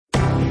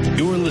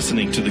You're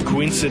listening to the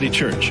Queen City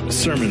Church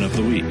Sermon of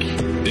the Week.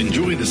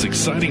 Enjoy this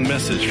exciting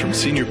message from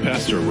Senior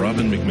Pastor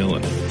Robin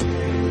McMillan.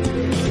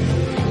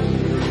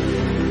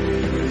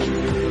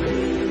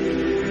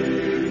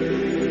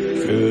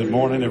 Good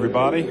morning,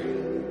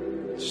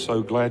 everybody.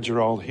 So glad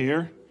you're all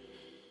here.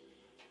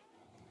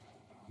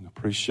 I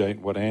appreciate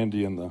what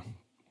Andy and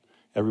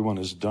everyone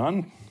has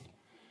done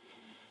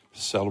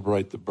to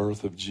celebrate the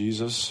birth of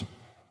Jesus.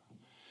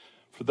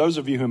 For those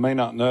of you who may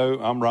not know,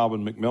 I'm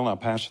Robin McMillan. I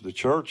pastor the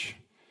church.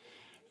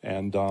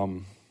 And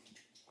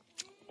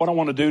what I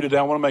want to do today,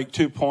 I want to make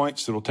 2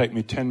 points. It'll take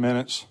me 10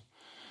 minutes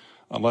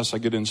unless I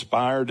get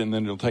inspired, and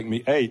then it'll take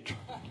me 8.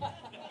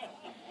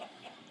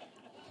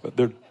 But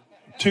there are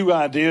 2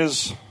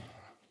 ideas.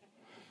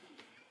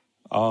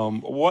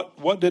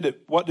 What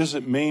does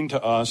it mean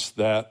to us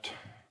that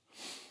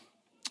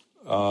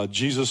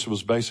Jesus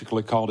was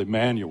basically called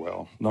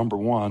Emmanuel, number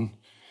one?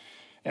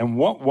 And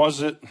what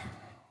was it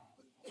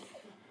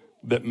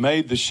that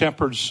made the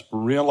shepherds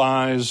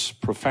realize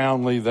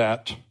profoundly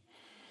that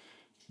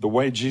the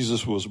way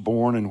Jesus was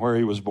born and where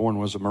he was born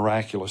was a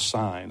miraculous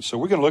sign? So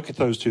we're going to look at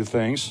those 2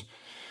 things.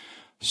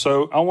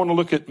 So I want to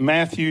look at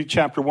Matthew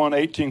chapter 1,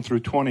 18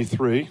 through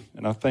 23,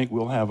 and I think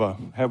we'll have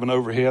an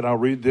overhead. I'll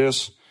read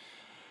this.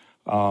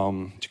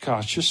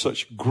 Gosh, just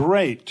such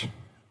great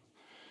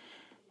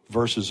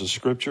verses of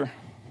Scripture.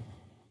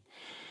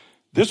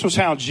 This was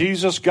how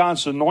Jesus,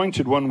 God's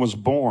anointed one, was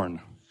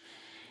born.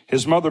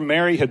 His mother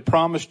Mary had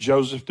promised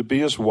Joseph to be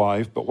his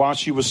wife, but while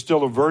she was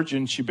still a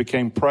virgin, she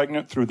became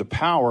pregnant through the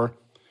power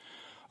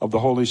of the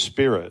Holy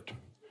Spirit.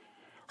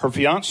 Her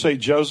fiancé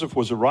Joseph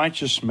was a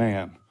righteous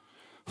man,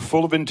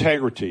 full of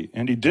integrity,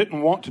 and he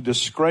didn't want to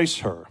disgrace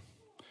her.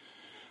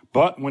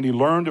 But when he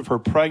learned of her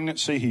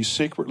pregnancy, he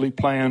secretly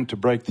planned to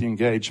break the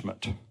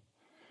engagement.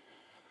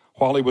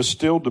 While he was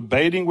still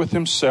debating with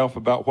himself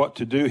about what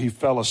to do, he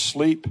fell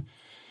asleep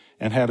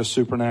and had a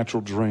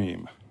supernatural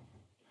dream.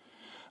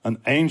 An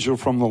angel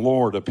from the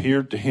Lord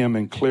appeared to him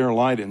in clear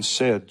light and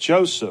said,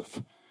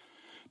 "Joseph,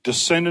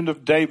 descendant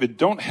of David,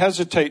 don't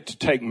hesitate to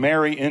take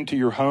Mary into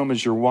your home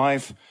as your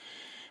wife,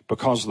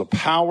 because the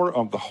power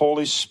of the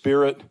Holy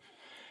Spirit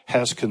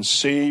has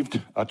conceived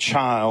a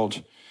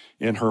child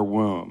in her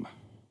womb.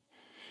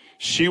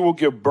 She will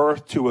give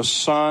birth to a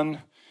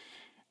son,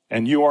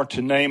 and you are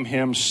to name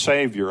him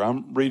Savior."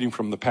 I'm reading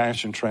from the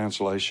Passion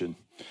Translation.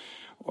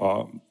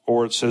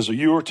 Or it says,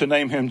 "You are to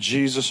name him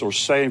Jesus," or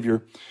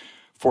Savior,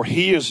 "for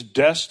he is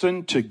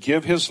destined to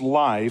give his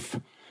life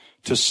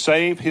to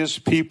save his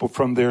people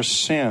from their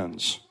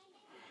sins."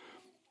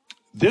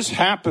 This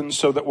happened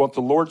so that what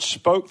the Lord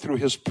spoke through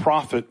his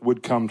prophet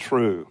would come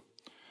true.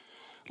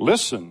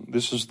 Listen,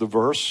 this is the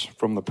verse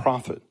from the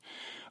prophet.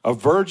 "A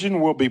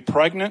virgin will be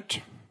pregnant.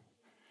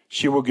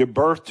 She will give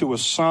birth to a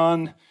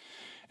son,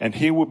 and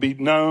he will be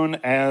known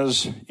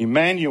as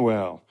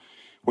Emmanuel,"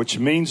 which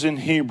means in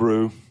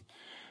Hebrew,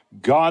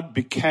 God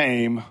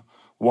became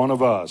one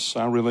of us.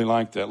 I really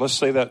like that. Let's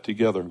say that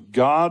together.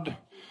 God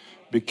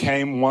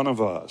became one of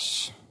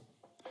us.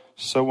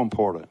 So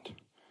important.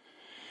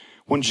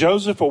 When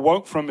Joseph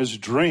awoke from his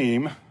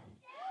dream,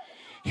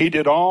 he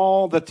did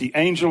all that the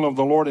angel of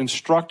the Lord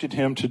instructed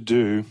him to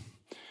do.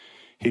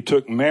 He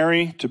took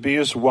Mary to be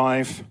his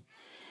wife.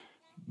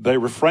 They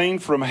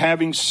refrained from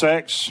having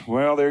sex.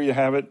 Well, there you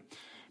have it.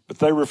 But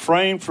they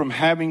refrained from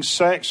having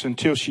sex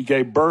until she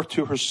gave birth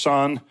to her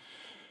son,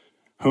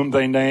 whom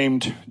they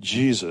named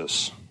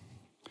Jesus.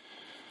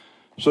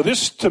 So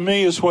this, to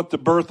me, is what the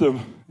birth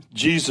of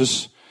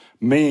Jesus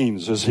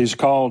means, as he's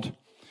called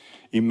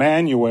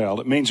Emmanuel.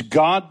 It means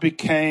God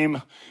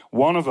became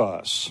one of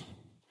us.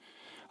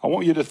 I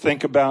want you to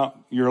think about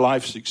your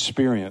life's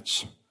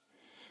experience.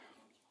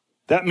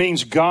 That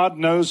means God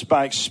knows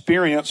by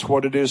experience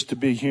what it is to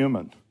be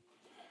human.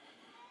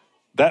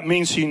 That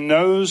means he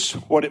knows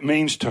what it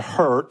means to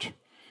hurt.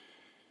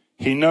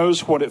 He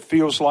knows what it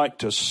feels like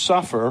to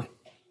suffer.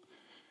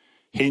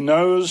 He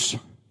knows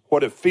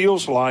what it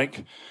feels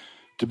like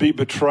to be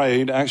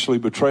betrayed. Actually,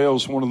 betrayal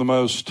is one of the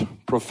most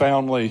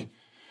profoundly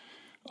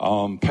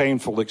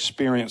painful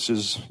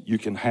experiences you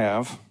can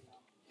have.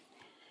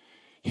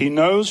 He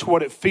knows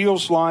what it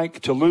feels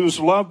like to lose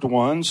loved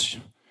ones.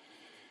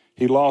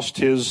 He lost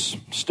his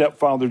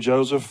stepfather,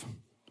 Joseph.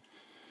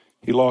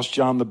 He lost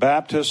John the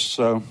Baptist.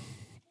 So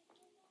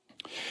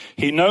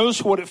he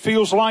knows what it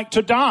feels like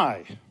to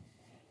die.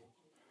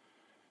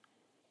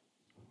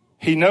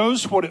 He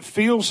knows what it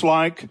feels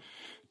like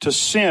to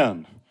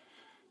sin.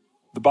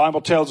 The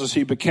Bible tells us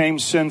he became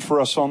sin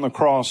for us on the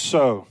cross.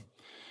 So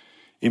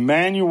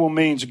Emmanuel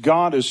means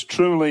God is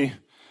truly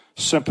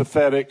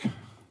sympathetic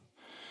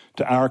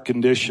to our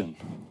condition.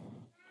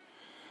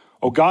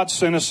 Oh, God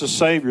sent us a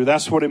Savior.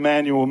 That's what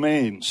Emmanuel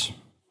means.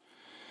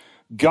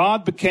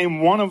 God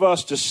became one of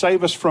us to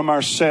save us from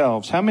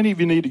ourselves. How many of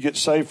you need to get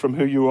saved from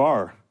who you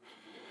are?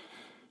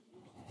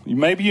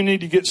 Maybe you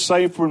need to get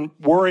saved from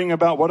worrying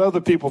about what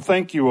other people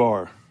think you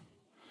are.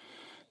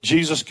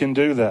 Jesus can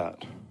do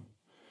that.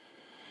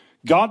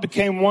 God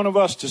became one of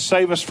us to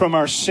save us from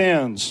our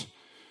sins.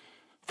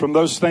 from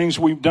those things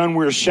we've done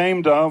we're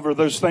ashamed of, or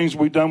those things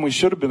we've done we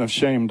should have been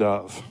ashamed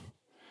of.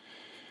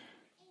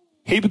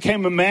 He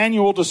became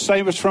Emmanuel to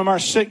save us from our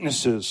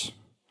sicknesses.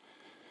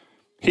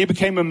 He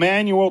became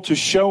Emmanuel to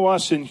show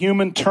us in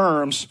human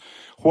terms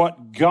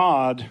what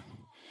God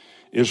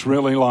is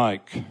really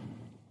like.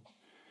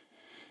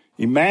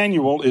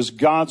 Emmanuel is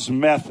God's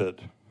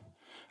method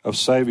of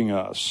saving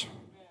us.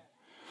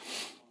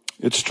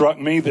 It struck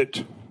me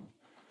that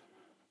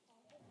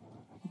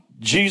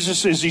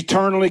Jesus is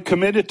eternally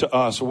committed to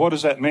us. What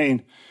does that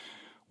mean?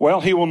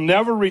 Well, he will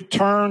never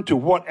return to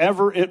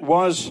whatever it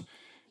was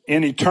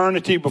in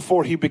eternity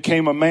before he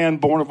became a man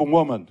born of a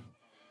woman.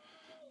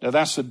 Now,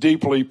 that's a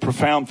deeply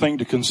profound thing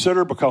to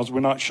consider because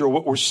we're not sure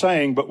what we're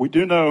saying, but we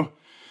do know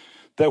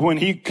that when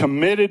he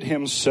committed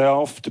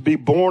himself to be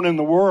born in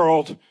the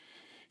world,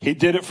 he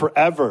did it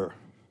forever.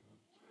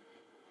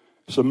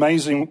 It's an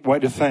amazing way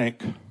to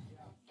think.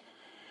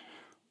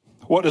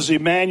 What does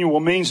Emmanuel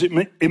mean?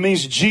 It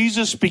means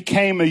Jesus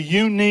became a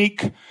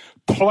unique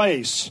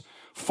place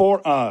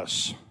for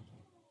us.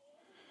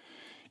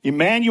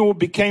 Emmanuel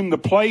became the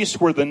place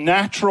where the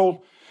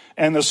natural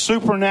and the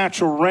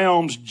supernatural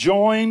realms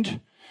joined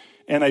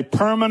in a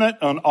permanent,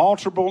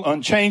 unalterable,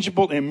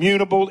 unchangeable,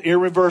 immutable,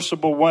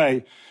 irreversible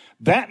way.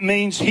 That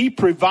means he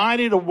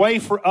provided a way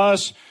for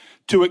us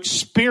to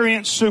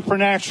experience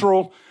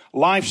supernatural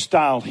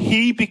lifestyle.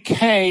 He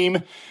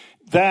became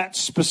that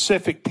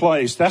specific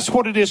place. That's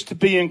what it is to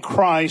be in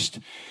Christ,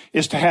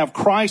 is to have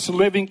Christ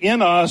living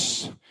in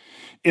us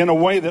in a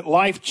way that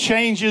life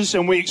changes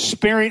and we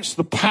experience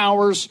the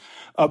powers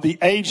of the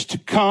age to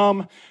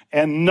come,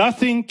 and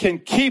nothing can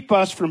keep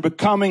us from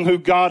becoming who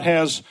God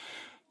has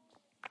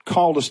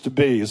called us to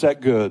be. Is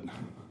that good?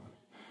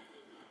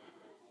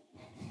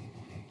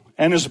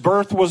 And his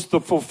birth was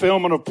the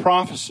fulfillment of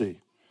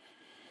prophecy.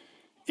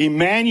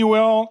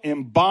 Emmanuel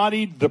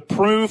embodied the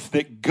proof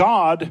that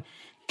God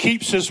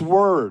keeps his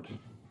word.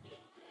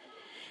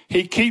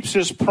 He keeps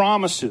his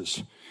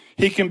promises.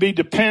 He can be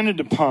depended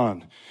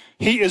upon.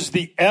 He is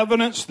the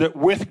evidence that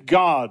with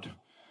God,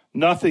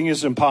 nothing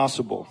is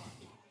impossible.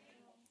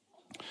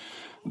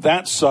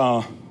 That's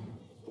who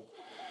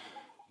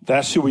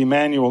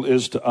Emmanuel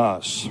is to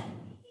us.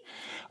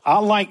 I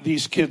like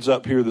these kids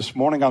up here this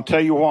morning. I'll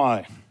tell you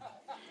why.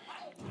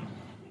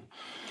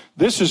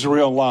 This is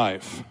real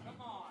life.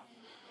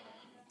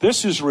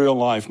 This is real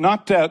life.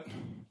 Not that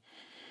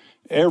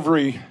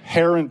every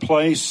hair in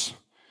place,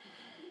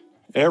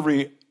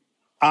 every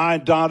I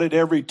dotted,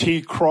 every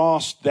T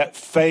crossed, that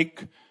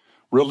fake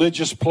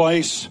religious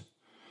place,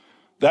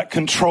 that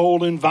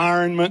controlled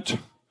environment.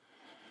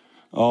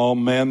 Oh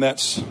man,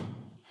 that's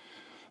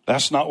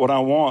not what I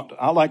want.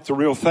 I like the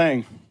real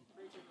thing.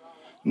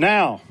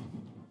 Now,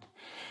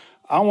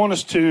 I want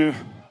us to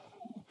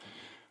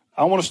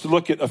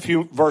look at a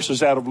few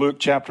verses out of Luke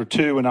chapter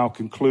 2, and I'll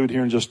conclude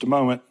here in just a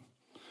moment.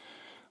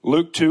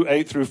 Luke 2,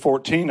 8 through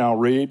 14, I'll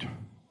read.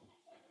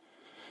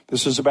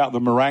 This is about the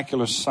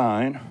miraculous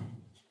sign.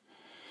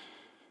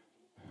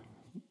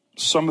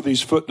 Some of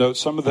these footnotes,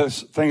 some of the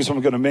things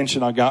I'm going to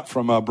mention I got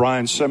from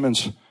Brian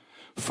Simmons'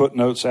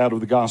 footnotes out of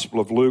the Gospel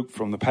of Luke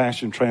from the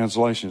Passion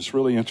Translation. It's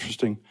really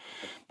interesting.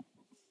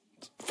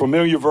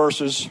 Familiar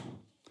verses.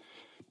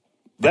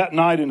 That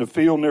night in a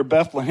field near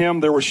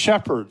Bethlehem, there were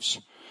shepherds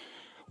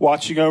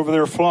watching over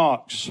their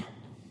flocks.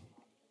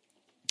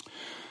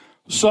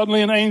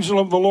 Suddenly an angel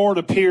of the Lord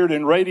appeared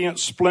in radiant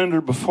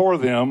splendor before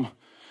them,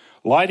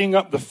 lighting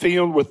up the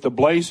field with the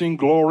blazing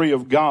glory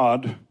of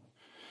God,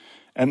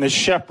 and the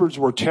shepherds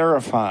were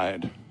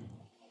terrified.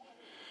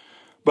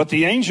 But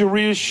the angel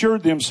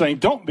reassured them, saying,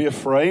 "Don't be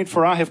afraid,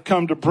 for I have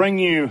come to bring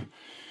you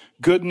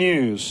good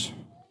news,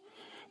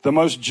 the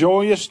most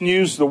joyous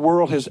news the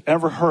world has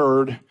ever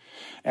heard,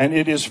 and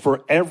it is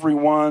for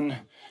everyone,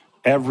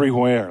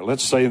 everywhere."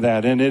 Let's say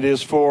that. And it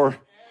is for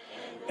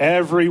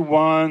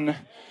everyone,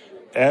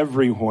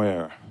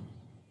 everywhere.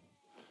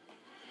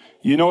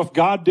 You know, if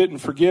God didn't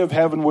forgive,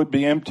 heaven would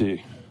be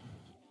empty.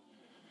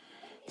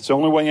 It's the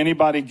only way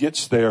anybody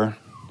gets there.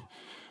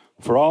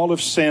 For all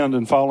have sinned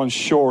and fallen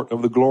short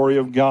of the glory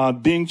of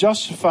God. Being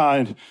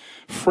justified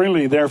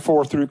freely,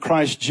 therefore, through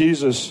Christ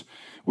Jesus,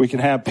 we can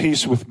have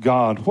peace with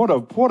God.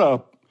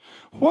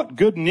 What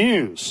good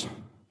news.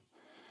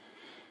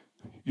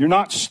 You're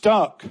not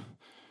stuck.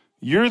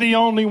 You're the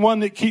only one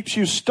that keeps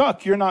you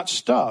stuck. You're not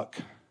stuck.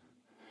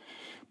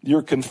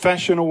 Your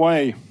confession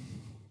away,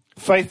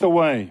 faith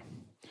away.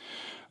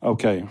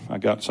 Okay, I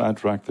got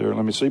sidetracked there.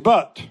 Let me see.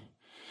 But,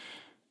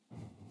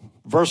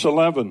 verse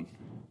 11,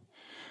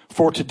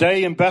 for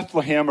today in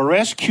Bethlehem a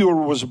rescuer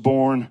was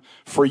born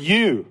for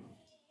you.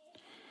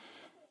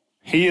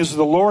 He is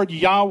the Lord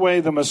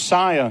Yahweh, the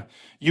Messiah.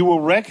 You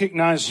will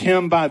recognize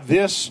him by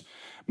this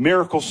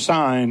miracle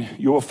sign.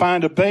 You will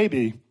find a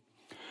baby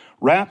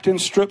wrapped in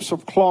strips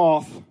of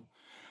cloth,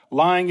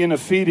 lying in a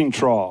feeding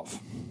trough.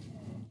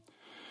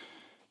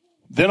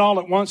 Then all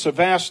at once a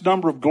vast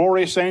number of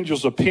glorious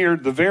angels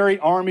appeared, the very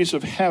armies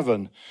of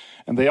heaven,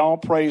 and they all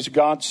praised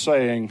God,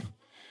 saying,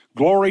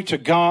 "Glory to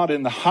God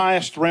in the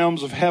highest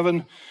realms of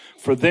heaven,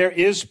 for there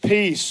is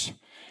peace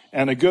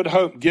and a good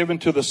hope given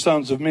to the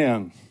sons of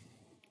men.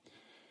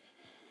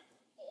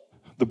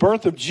 The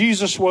birth of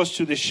Jesus was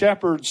to the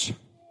shepherds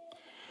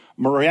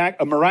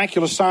a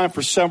miraculous sign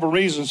for several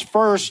reasons.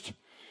 First,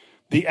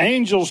 the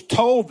angels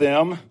told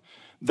them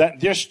that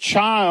this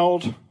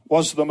child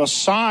was the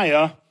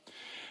Messiah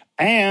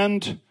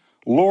and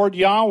Lord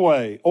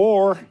Yahweh,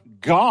 or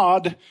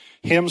God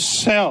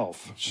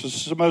himself. So this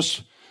is the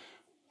most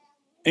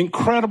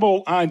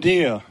incredible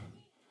idea.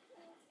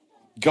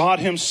 God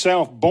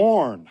himself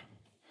born.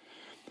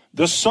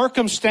 The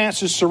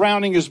circumstances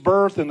surrounding his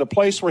birth and the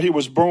place where he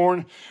was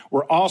born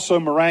were also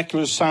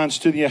miraculous signs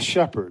to the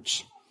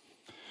shepherds.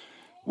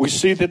 We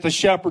see that the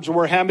shepherds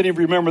were, how many of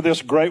you remember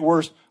this great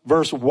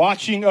verse,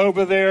 watching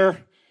over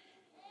their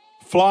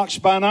flocks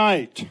by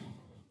night?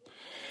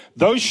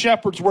 Those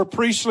shepherds were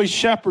priestly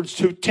shepherds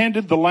who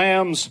tended the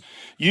lambs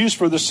used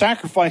for the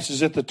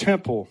sacrifices at the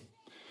temple.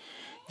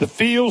 The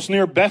fields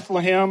near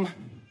Bethlehem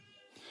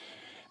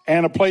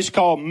and a place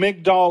called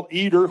Migdal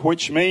Eder,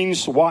 which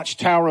means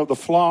watchtower of the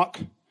flock,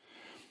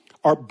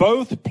 are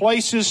both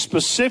places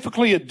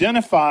specifically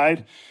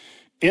identified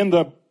in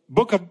the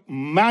book of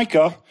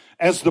Micah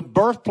as the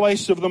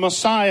birthplace of the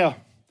Messiah.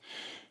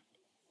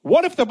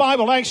 What if the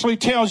Bible actually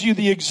tells you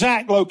the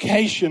exact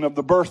location of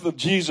the birth of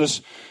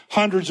Jesus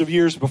hundreds of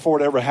years before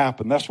it ever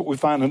happened? That's what we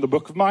find in the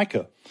book of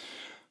Micah.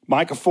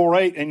 Micah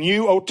 4:8, and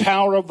you, O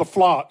tower of the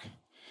flock.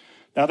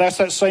 Now that's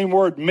that same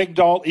word,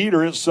 Migdal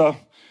Eder.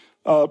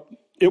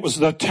 It was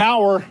the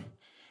tower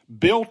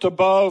built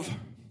above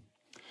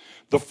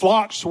the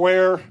flocks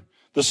where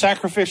the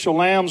sacrificial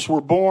lambs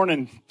were born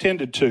and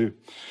tended to.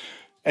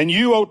 And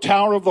you, O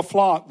tower of the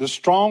flock, the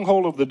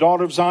stronghold of the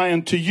daughter of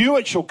Zion, to you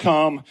it shall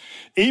come,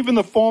 even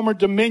the former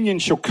dominion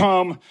shall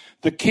come,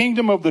 the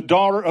kingdom of the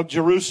daughter of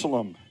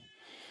Jerusalem.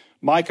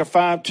 Micah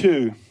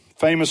 5:2,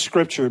 famous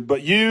scripture.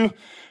 But you,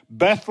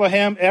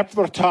 Bethlehem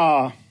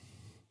Ephratah,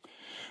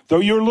 though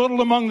you're little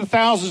among the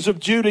thousands of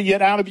Judah,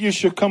 yet out of you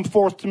shall come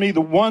forth to me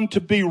the one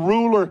to be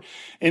ruler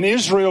in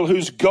Israel,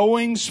 whose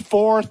goings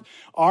forth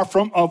are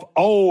from of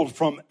old,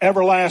 from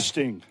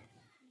everlasting.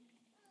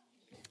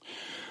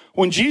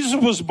 When Jesus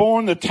was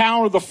born, the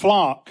tower of the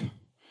flock,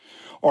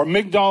 or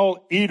Migdal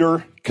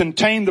Eder,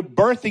 contained the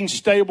birthing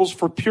stables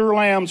for pure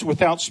lambs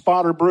without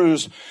spot or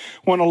bruise.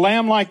 When a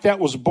lamb like that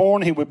was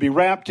born, he would be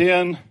wrapped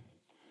in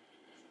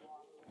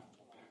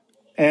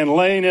and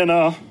laying in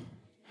a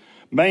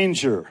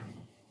manger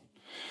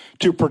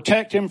to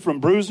protect him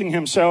from bruising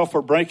himself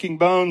or breaking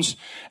bones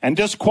and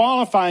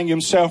disqualifying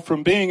himself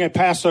from being a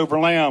Passover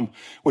lamb,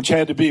 which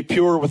had to be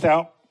pure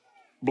without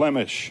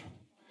blemish.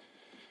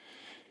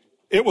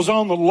 It was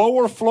on the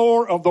lower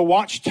floor of the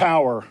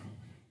watchtower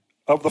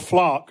of the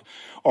flock,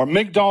 or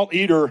Migdal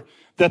Eder,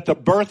 that the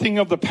birthing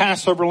of the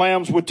Passover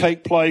lambs would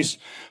take place.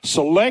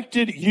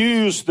 Selected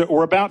ewes that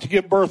were about to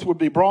give birth would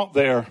be brought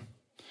there.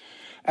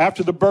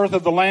 After the birth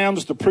of the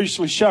lambs, the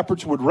priestly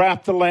shepherds would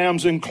wrap the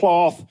lambs in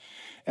cloth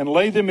and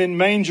lay them in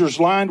mangers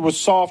lined with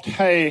soft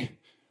hay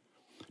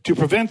to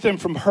prevent them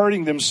from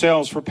hurting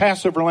themselves, for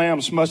Passover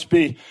lambs must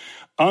be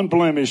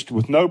unblemished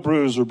with no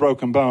bruise or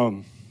broken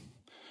bone.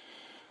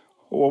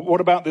 Well,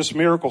 what about this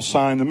miracle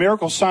sign? The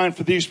miracle sign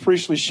for these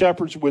priestly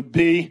shepherds would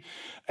be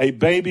a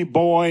baby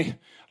boy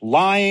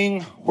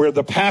lying where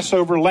the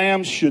Passover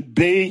lambs should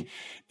be,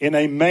 in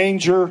a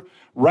manger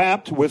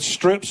wrapped with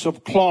strips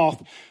of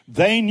cloth.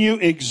 They knew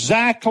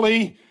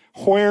exactly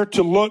where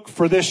to look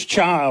for this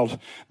child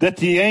that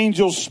the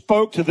angels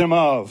spoke to them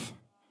of.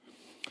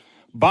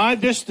 By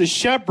this, the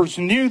shepherds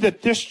knew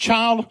that this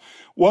child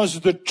was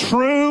the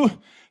true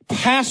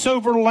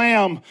Passover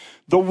lamb,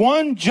 the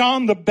one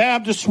John the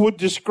Baptist would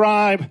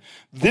describe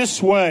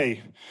this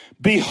way: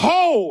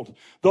 behold,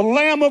 the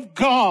Lamb of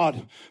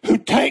God who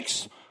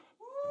takes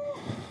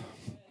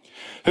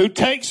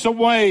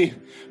away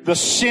the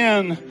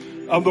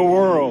sin of the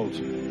world.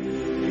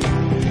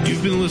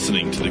 You've been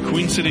listening to the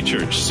Queen City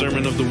Church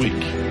Sermon of the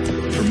Week.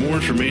 For more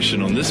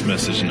information on this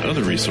message and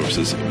other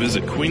resources,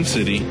 visit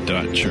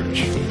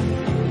queencity.church.